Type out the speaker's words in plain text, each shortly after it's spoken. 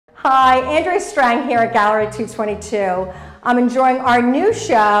Hi, Andrea Strang here at Gallery222. I'm enjoying our new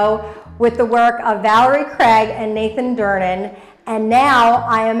show with the work of Valerie Craig and Nathan Durnan, and now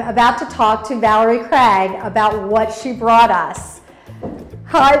I am about to talk to Valerie Craig about what she brought us.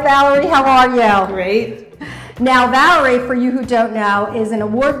 Hi Valerie, how are you? Great. Now Valerie, for you who don't know, is an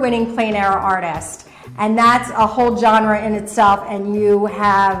award-winning plein air artist, and that's a whole genre in itself, and you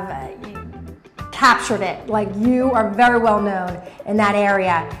have captured it. Like, you are very well known in that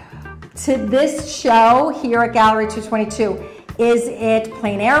area. To this show here at Gallery222, is it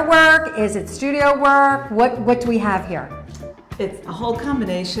plein air work? Is it studio work? What do we have here? It's a whole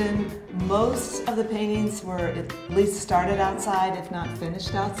combination. Most of the paintings were at least started outside, if not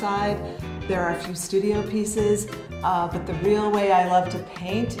finished outside. There are a few studio pieces, but the real way I love to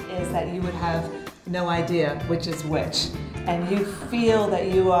paint is that you would have no idea which is which. And you feel that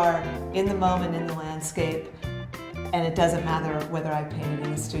you are in the moment, in the landscape, and it doesn't matter whether I painted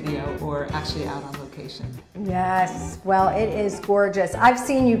in the studio or actually out on location. Yes, well, it is gorgeous. I've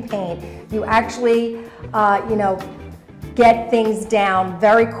seen you paint. You actually, get things down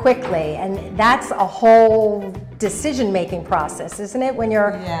very quickly, and that's a whole decision-making process, isn't it, when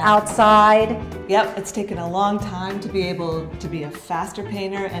you're outside? Yep, it's taken a long time to be able to be a faster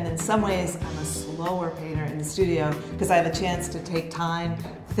painter, and in some ways I'm a slower painter in the studio because I have a chance to take time,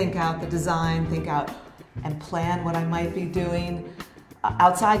 think out the design, think out and plan what I might be doing.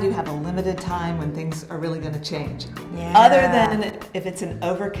 Outside you have a limited time when things are really going to change. Yeah. Other than if it's an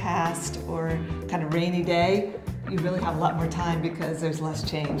overcast or kind of rainy day, you really have a lot more time because there's less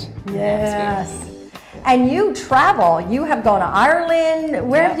change in the atmosphere. And you travel. You have gone to Ireland.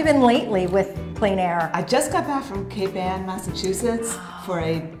 Where have you been lately with plein air? I just got back from Cape Ann, Massachusetts for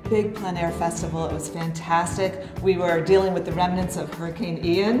a big plein air festival. It was fantastic. We were dealing with the remnants of Hurricane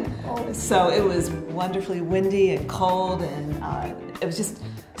Ian, so it was wonderfully windy and cold, and it was just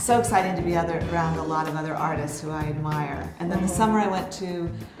so exciting to be around a lot of other artists who I admire. And then the summer I went to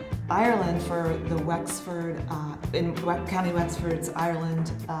Ireland for the Wexford, in County Wexford's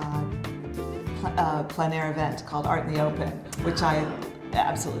Ireland plein air event called Art in the Open, which I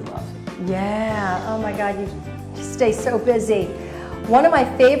absolutely love. Yeah, oh my God, you stay so busy. One of my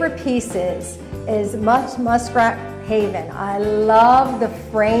favorite pieces is Muskrat Haven. I love the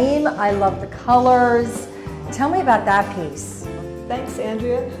frame, I love the colors. Tell me about that piece. Thanks,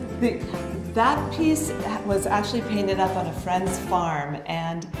 Andrea. That piece was actually painted up on a friend's farm,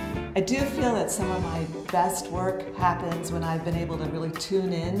 and I do feel that some of my best work happens when I've been able to really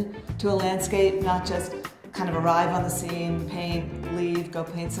tune in to a landscape, not just kind of arrive on the scene, paint, leave, go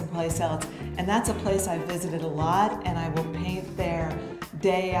paint someplace else. And that's a place I've visited a lot, and I will paint there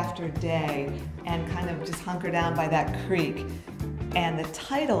day after day and kind of just hunker down by that creek. And the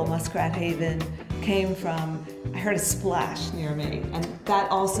title, Muskrat Haven, came from, I heard a splash near me. And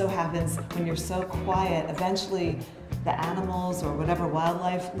that also happens when you're so quiet. Eventually, the animals or whatever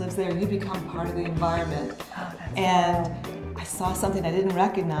wildlife lives there, you become part of the environment. Oh, and I saw something I didn't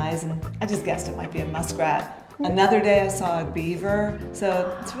recognize, and I just guessed it might be a muskrat. Another day I saw a beaver,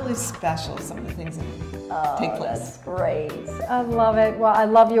 so it's really special, some of the things that take place. That's great. I love it. Well, I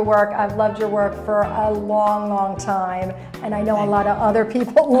love your work. I've loved your work for a long, long time, and I know a lot of other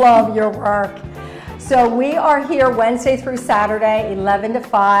people love your work. So we are here Wednesday through Saturday, 11 to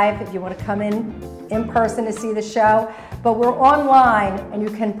 5, if you want to come in person to see the show. But we're online, and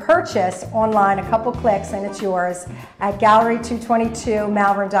you can purchase online, a couple clicks, and it's yours at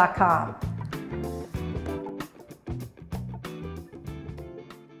Gallery222Malvern.com.